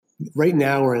right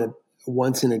now we're in a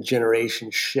once in a generation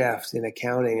shift in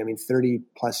accounting. I mean, 30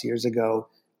 plus years ago,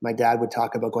 my dad would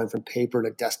talk about going from paper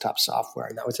to desktop software,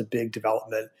 and that was a big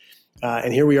development.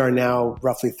 And here we are now,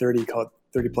 roughly 30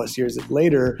 plus years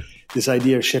later, this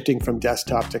idea of shifting from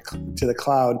desktop to the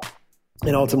cloud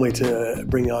and ultimately to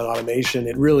bring on automation.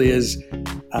 It really is,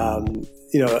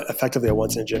 effectively a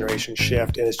once in a generation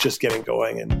shift, and it's just getting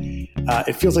going. And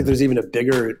it feels like there's even a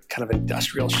bigger kind of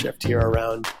industrial shift here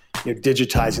around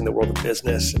digitizing the world of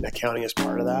business, and accounting is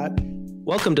part of that.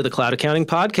 Welcome to the Cloud Accounting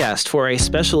Podcast for a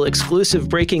special exclusive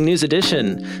breaking news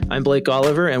edition. I'm Blake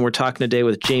Oliver, and we're talking today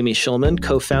with Jamie Schulman,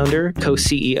 co-founder,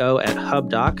 co-CEO at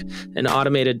HubDoc, an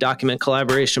automated document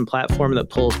collaboration platform that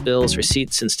pulls bills,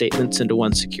 receipts, and statements into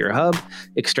one secure hub,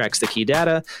 extracts the key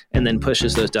data, and then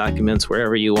pushes those documents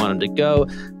wherever you want them to go,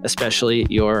 especially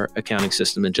your accounting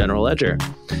system in General Ledger.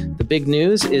 The big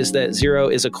news is that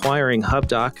Xero is acquiring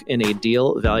HubDoc in a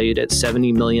deal valued at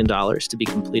 $70 million to be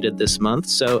completed this month.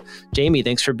 So, Jamie,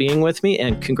 thanks for being with me,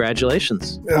 and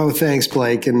congratulations. Oh, thanks,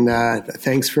 Blake, and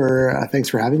thanks for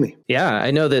having me. Yeah,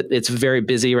 I know that it's very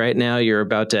busy right now. You're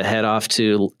about to head off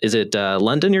to, is it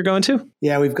London you're going to?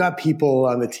 Yeah, we've got people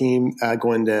on the team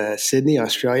going to Sydney,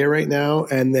 Australia right now,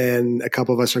 and then a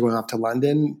couple of us are going off to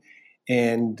London,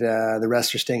 and the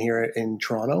rest are staying here in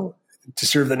Toronto to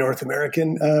serve the North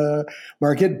American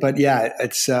market. But yeah,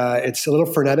 it's a little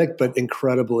frenetic, but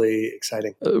incredibly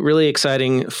exciting. Really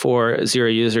exciting for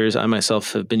Xero users. I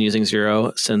myself have been using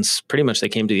Xero since pretty much they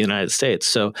came to the United States.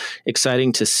 So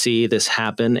exciting to see this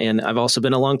happen. And I've also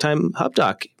been a longtime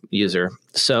HubDoc user.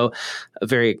 So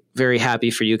very, very happy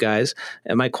for you guys.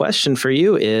 And my question for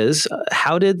you is,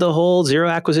 how did the whole Xero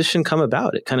acquisition come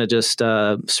about? It kind of just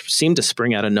seemed to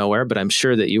spring out of nowhere, but I'm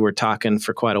sure that you were talking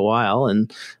for quite a while.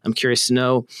 And I'm curious to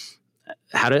know,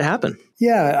 how did it happen?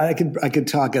 Yeah, I could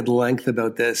talk at length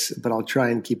about this, but I'll try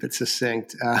and keep it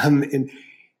succinct. And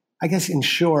I guess in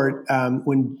short,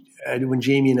 when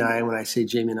Jamie and I, when I say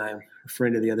Jamie and I, I'm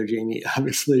referring to the other Jamie,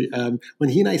 obviously, when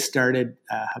he and I started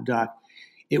HubDoc,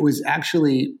 it was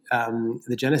actually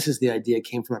the genesis of the idea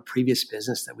came from a previous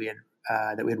business that we had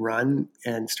run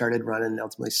and started running and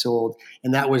ultimately sold,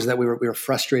 and that was that we were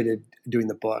frustrated doing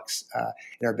the books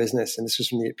in our business, and this was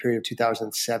from the period of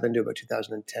 2007 to about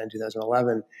 2010,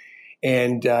 2011,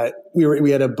 and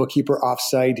we had a bookkeeper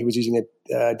offsite who was using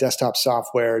a desktop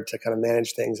software to kind of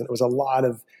manage things, and it was a lot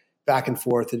of back and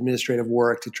forth administrative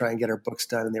work to try and get our books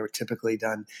done, and they were typically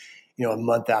done a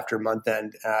month after month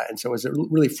end. And so it was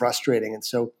really frustrating. And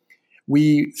so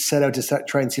we set out to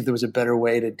try and see if there was a better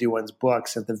way to do one's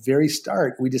books. At the very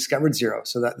start, we discovered Xero.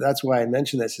 So that's why I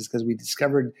mentioned this, is because we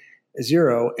discovered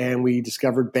Xero and we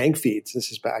discovered bank feeds.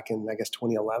 This is back in, I guess,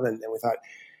 2011. And we thought,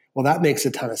 well, that makes a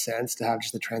ton of sense to have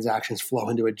just the transactions flow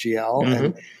into a GL.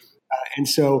 Mm-hmm. And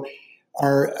so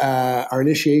our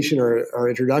initiation or our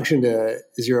introduction to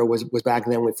Xero was back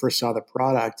then when we first saw the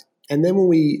product. And then when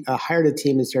we hired a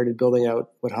team and started building out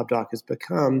what HubDoc has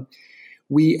become,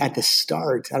 we, at the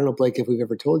start, I don't know, Blake, if we've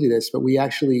ever told you this, but we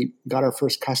actually got our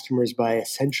first customers by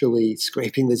essentially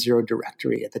scraping the Xero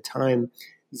directory. At the time,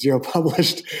 Xero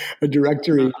published a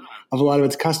directory of a lot of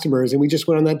its customers, and we just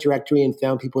went on that directory and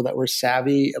found people that were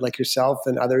savvy, like yourself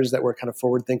and others that were kind of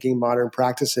forward-thinking, modern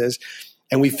practices.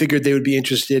 And we figured they would be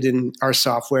interested in our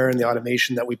software and the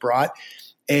automation that we brought.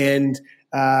 And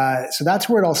so that's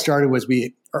where it all started. Was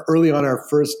we early on, our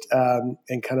first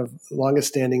and kind of longest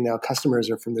standing now customers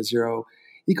are from the Xero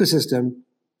ecosystem.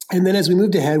 And then as we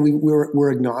moved ahead,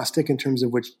 we're agnostic in terms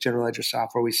of which general ledger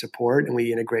software we support, and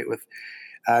we integrate with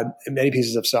many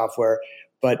pieces of software.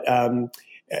 But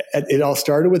it all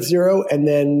started with Xero. And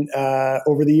then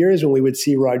over the years, when we would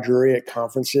see Rod Drury at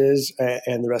conferences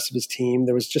and the rest of his team,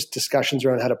 there was just discussions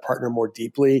around how to partner more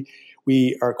deeply.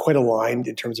 We are quite aligned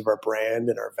in terms of our brand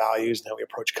and our values and how we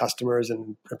approach customers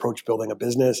and approach building a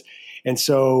business. And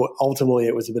so ultimately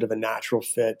it was a bit of a natural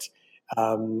fit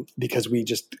because we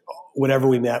just, whenever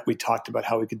we met, we talked about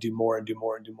how we could do more and do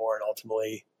more and do more. And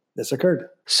ultimately this occurred.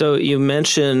 So you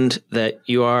mentioned that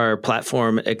you are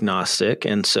platform agnostic.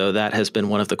 And so that has been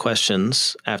one of the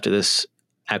questions after this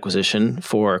acquisition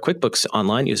for QuickBooks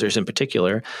Online users in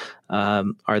particular.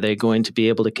 Are they going to be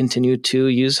able to continue to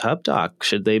use HubDoc?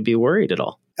 Should they be worried at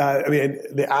all?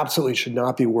 They absolutely should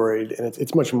not be worried, and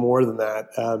it's much more than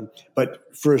that. But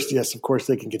first, yes, of course,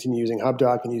 they can continue using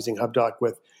HubDoc and using HubDoc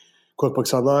with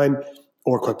QuickBooks Online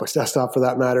or QuickBooks Desktop for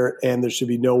that matter, and there should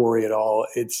be no worry at all.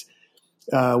 It's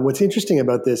what's interesting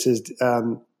about this is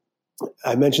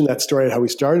I mentioned that story of how we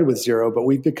started with Xero, but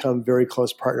we've become very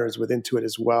close partners with Intuit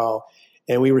as well.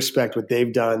 And we respect what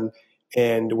they've done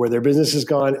and where their business has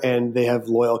gone, and they have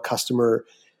loyal customer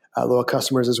loyal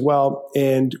customers as well.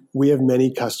 And we have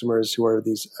many customers who are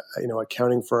these,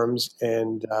 accounting firms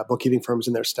and bookkeeping firms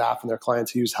and their staff and their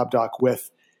clients who use HubDoc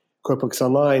with QuickBooks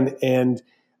Online. And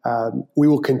we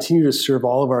will continue to serve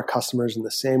all of our customers in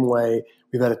the same way.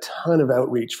 We've had a ton of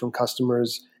outreach from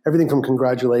customers, everything from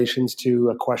congratulations to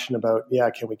a question about,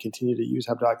 can we continue to use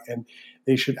HubDoc? And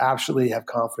they should absolutely have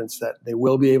confidence that they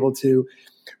will be able to.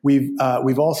 We've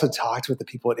also talked with the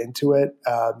people at Intuit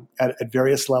at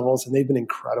various levels, and they've been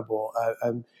incredible.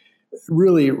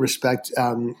 Really respect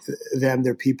them,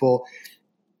 their people,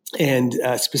 and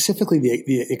specifically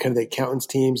the kind of the accountants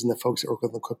teams and the folks that work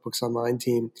with the QuickBooks Online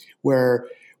team, where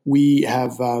we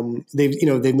have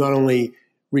they've not only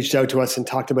reached out to us and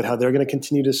talked about how they're going to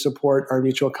continue to support our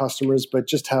mutual customers, but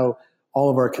just how all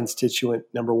of our constituent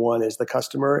number one is the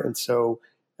customer, and so.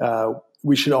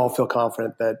 We should all feel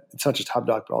confident that it's not just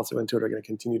HubDoc, but also Intuit are going to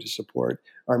continue to support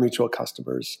our mutual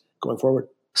customers going forward.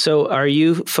 So are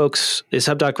you folks, is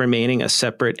HubDoc remaining a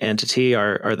separate entity?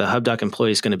 Are the HubDoc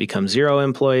employees going to become Xero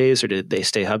employees, or did they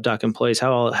stay HubDoc employees?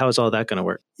 How is all that going to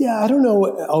work? Yeah, I don't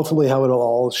know ultimately how it'll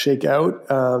all shake out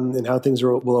and how things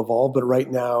will evolve. But right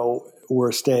now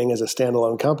we're staying as a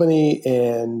standalone company,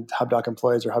 and HubDoc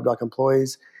employees are HubDoc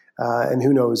employees. And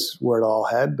who knows where it'll all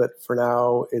head. But for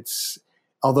now,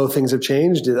 although things have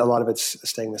changed, a lot of it's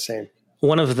staying the same.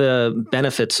 One of the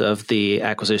benefits of the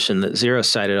acquisition that Xero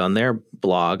cited on their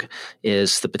blog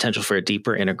is the potential for a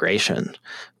deeper integration,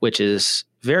 which is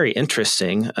very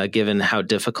interesting given how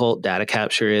difficult data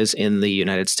capture is in the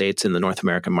United States, in the North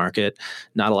American market.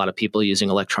 Not a lot of people using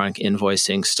electronic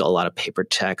invoicing, still a lot of paper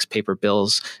checks, paper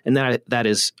bills. And that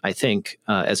is, I think,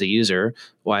 as a user,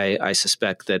 why I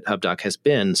suspect that HubDoc has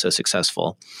been so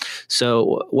successful.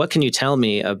 So what can you tell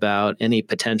me about any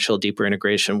potential deeper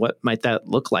integration? What might that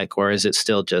look like? Or is it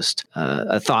still just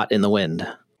a thought in the wind?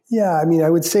 Yeah, I mean, I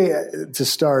would say to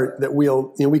start that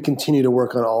we continue to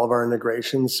work on all of our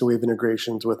integrations. So we have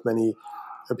integrations with many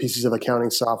pieces of accounting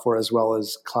software as well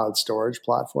as cloud storage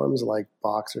platforms like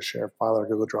Box or ShareFile or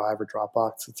Google Drive or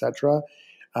Dropbox, et cetera.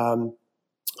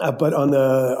 But on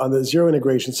the Xero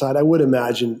integration side, I would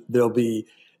imagine there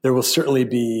will certainly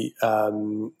be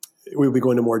we'll be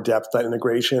going to more depth on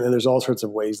integration, and there's all sorts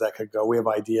of ways that could go. We have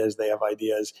ideas, they have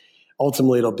ideas.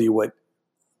 Ultimately, it'll be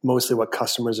mostly what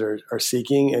customers are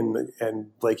seeking,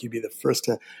 and Blake, you'd be the first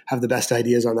to have the best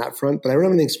ideas on that front. But I don't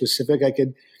have anything specific I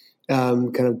could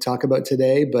kind of talk about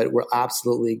today, but we'll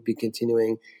absolutely be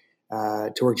continuing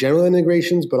to work general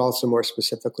integrations, but also more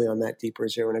specifically on that deeper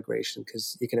Xero integration,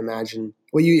 because you can imagine,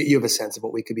 you have a sense of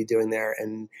what we could be doing there,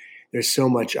 and there's so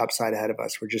much upside ahead of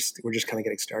us. We're just kind of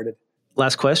getting started.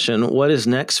 Last question. What is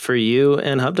next for you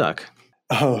and HubDoc?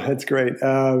 Oh, that's great.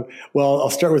 Well, I'll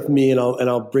start with me, and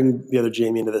I'll bring the other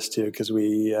Jamie into this too, because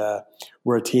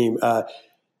we're a team.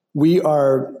 We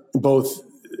are both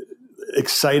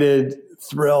excited,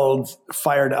 thrilled,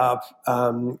 fired up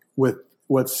with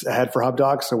what's ahead for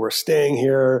HubDoc. So we're staying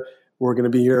here. We're going to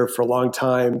be here for a long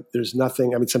time. There's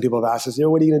nothing. I mean, some people have asked us,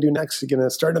 what are you going to do next? Are you going to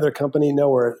start another company? No,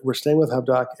 we're staying with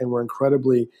HubDoc, and we're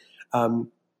incredibly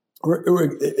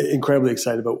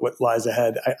excited about what lies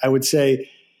ahead. I would say.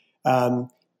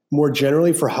 More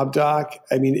generally for HubDoc,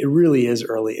 I mean, it really is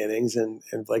early innings. And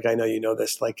like, I know you know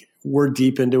this, like we're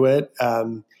deep into it,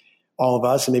 all of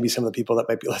us, and maybe some of the people that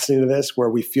might be listening to this, where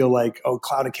we feel like,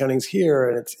 cloud accounting's here.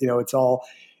 And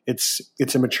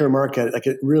it's a mature market. Like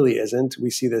it really isn't. We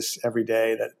see this every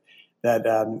day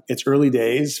that it's early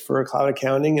days for cloud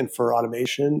accounting and for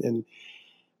automation. And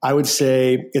I would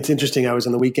say it's interesting. I was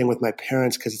on the weekend with my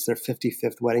parents because it's their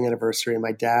 55th wedding anniversary. And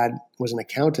my dad was an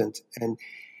accountant,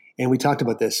 and we talked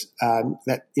about this,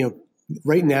 that,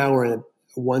 right now we're in a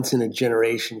once in a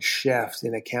generation shift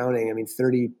in accounting. I mean,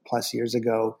 30 plus years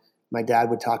ago, my dad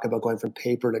would talk about going from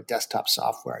paper to desktop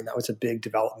software, and that was a big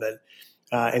development.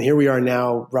 And here we are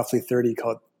now, roughly 30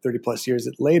 plus years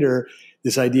later,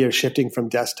 this idea of shifting from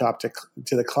desktop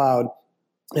to the cloud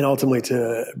and ultimately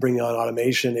to bring on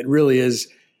automation. It really is,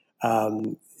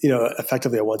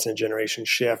 effectively a once in a generation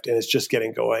shift, and it's just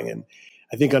getting going. And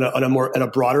I think on a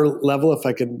broader level, if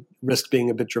I could risk being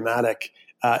a bit dramatic,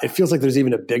 it feels like there's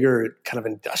even a bigger kind of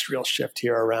industrial shift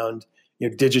here around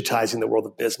digitizing the world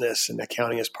of business, and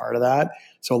accounting is part of that.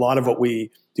 So a lot of what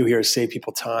we do here is save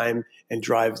people time and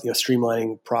drive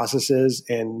streamlining processes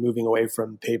and moving away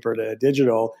from paper to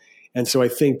digital. And so I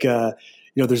think there's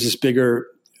this bigger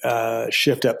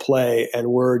shift at play,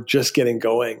 and we're just getting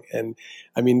going. And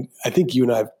I mean, I think you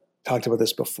and I have talked about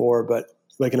this before, but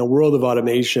like in a world of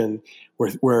automation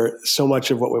where so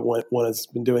much of what one has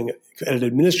been doing at an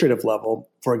administrative level,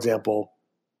 for example,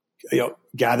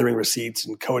 gathering receipts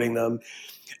and coding them,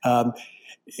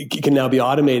 it can now be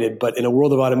automated. But in a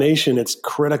world of automation, it's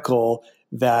critical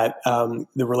that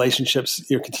the relationships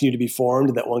continue to be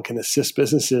formed, that one can assist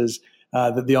businesses,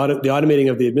 that the automating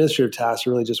of the administrative tasks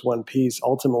are really just one piece.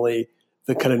 Ultimately,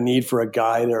 the kind of need for a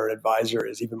guide or an advisor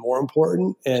is even more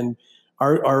important. And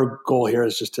our goal here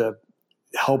is just to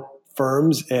help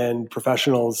firms and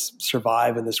professionals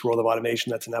survive in this world of automation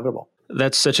that's inevitable.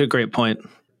 That's such a great point.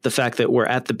 The fact that we're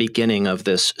at the beginning of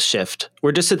this shift.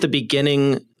 We're just at the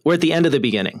beginning. We're at the end of the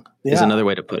beginning is another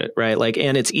way to put it, right? Like,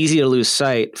 and it's easy to lose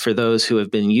sight for those who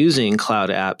have been using cloud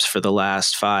apps for the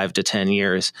last 5 to 10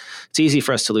 years. It's easy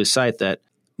for us to lose sight that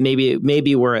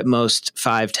maybe we're at most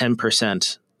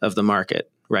 5-10% of the market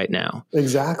right now.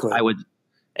 Exactly.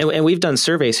 And we've done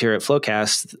surveys here at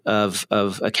Flowcast of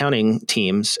accounting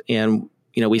teams, and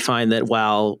we find that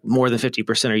while more than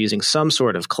 50% are using some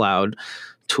sort of cloud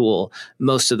tool,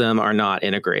 most of them are not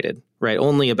integrated, right?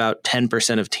 Only about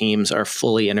 10% of teams are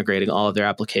fully integrating all of their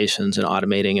applications and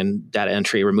automating and data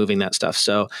entry, removing that stuff.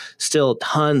 So still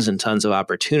tons and tons of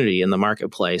opportunity in the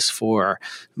marketplace for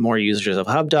more users of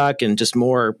HubDoc and just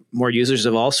more users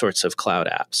of all sorts of cloud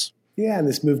apps. Yeah, and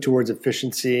this move towards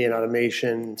efficiency and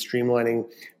automation, streamlining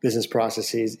business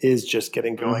processes is just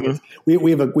getting going. Mm-hmm.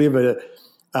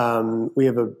 We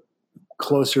have a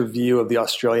closer view of the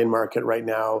Australian market right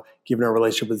now, given our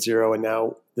relationship with Xero and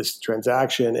now this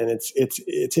transaction. And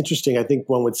it's interesting. I think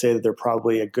one would say that they're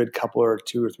probably a good couple or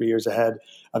 2 or 3 years ahead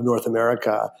of North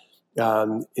America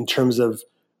in terms of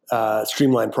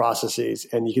streamlined processes.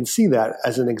 And you can see that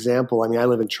as an example. I mean, I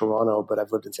live in Toronto, but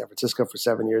I've lived in San Francisco for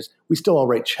 7 years. We still all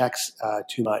write checks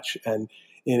too much. And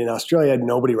in Australia,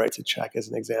 nobody writes a check, as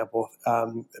an example.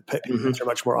 Payments are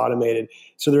much more automated.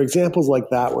 So there are examples like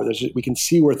that where we can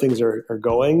see where things are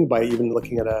going by even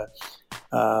looking at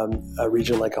a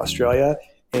region like Australia.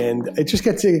 And it just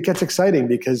gets exciting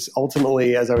because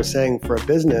ultimately, as I was saying, for a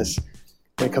business,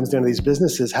 when it comes down to these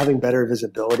businesses, having better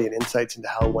visibility and insights into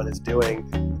how one is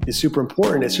doing is super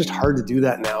important. It's just hard to do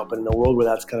that now. But in a world where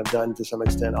that's kind of done to some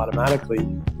extent automatically,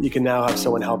 you can now have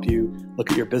someone help you look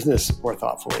at your business more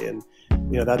thoughtfully. And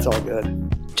that's all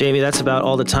good. Jamie, that's about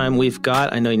all the time we've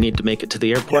got. I know you need to make it to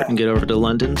the airport and get over to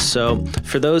London. So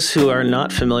for those who are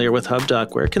not familiar with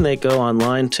HubDoc, where can they go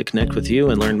online to connect with you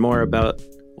and learn more about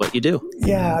what you do?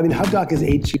 Yeah, I mean, HubDoc is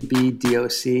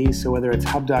HUBDOC. So whether it's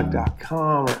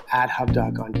hubdoc.com or at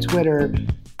HubDoc on Twitter,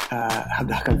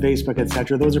 HubDoc on Facebook, et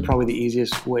cetera, those are probably the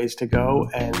easiest ways to go.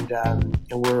 And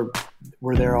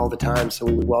we're there all the time. So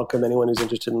we would welcome anyone who's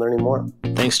interested in learning more.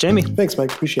 Thanks, Jamie. Thanks,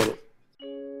 Mike. Appreciate it.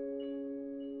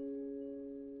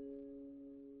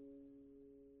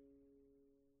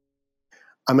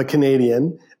 I'm a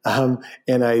Canadian,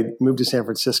 and I moved to San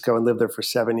Francisco and lived there for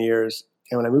 7 years.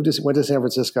 And when I went to San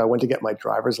Francisco, I went to get my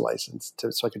driver's license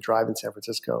so I could drive in San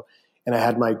Francisco. And I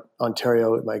had my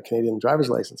Canadian driver's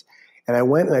license. And I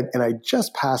went and I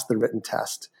just passed the written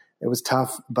test. It was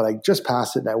tough, but I just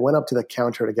passed it. And I went up to the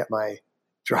counter to get my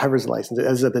driver's license. It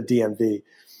was at the DMV.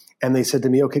 And they said to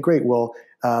me, okay, great. Well,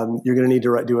 you're going to need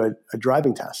to do a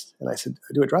driving test. And I said,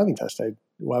 do a driving test?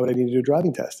 Why would I need to do a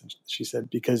driving test? And she said,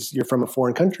 because you're from a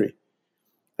foreign country.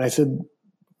 And I said,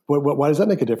 why does that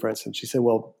make a difference? And she said,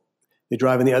 well, they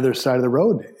drive on the other side of the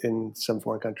road in some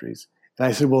foreign countries. And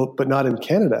I said, well, but not in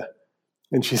Canada.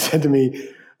 And she said to me,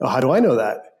 oh, how do I know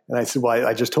that? And I said, well,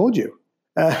 I just told you.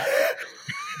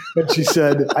 And she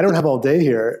said, I don't have all day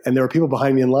here. And there were people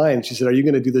behind me in line. She said, are you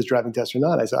going to do this driving test or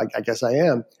not? I said, I guess I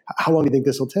am. How long do you think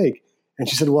this will take? And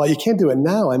she said, well, you can't do it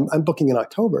now. I'm booking in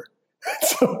October.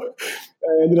 So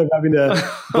I ended up having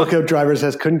to book a driver's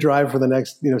test, couldn't drive for the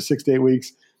next 6 to 8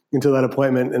 weeks until that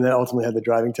appointment, and then ultimately had the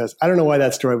driving test. I don't know why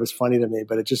that story was funny to me,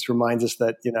 but it just reminds us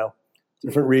that,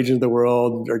 different regions of the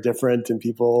world are different and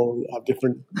people have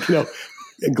different,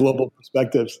 global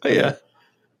perspectives. Yeah.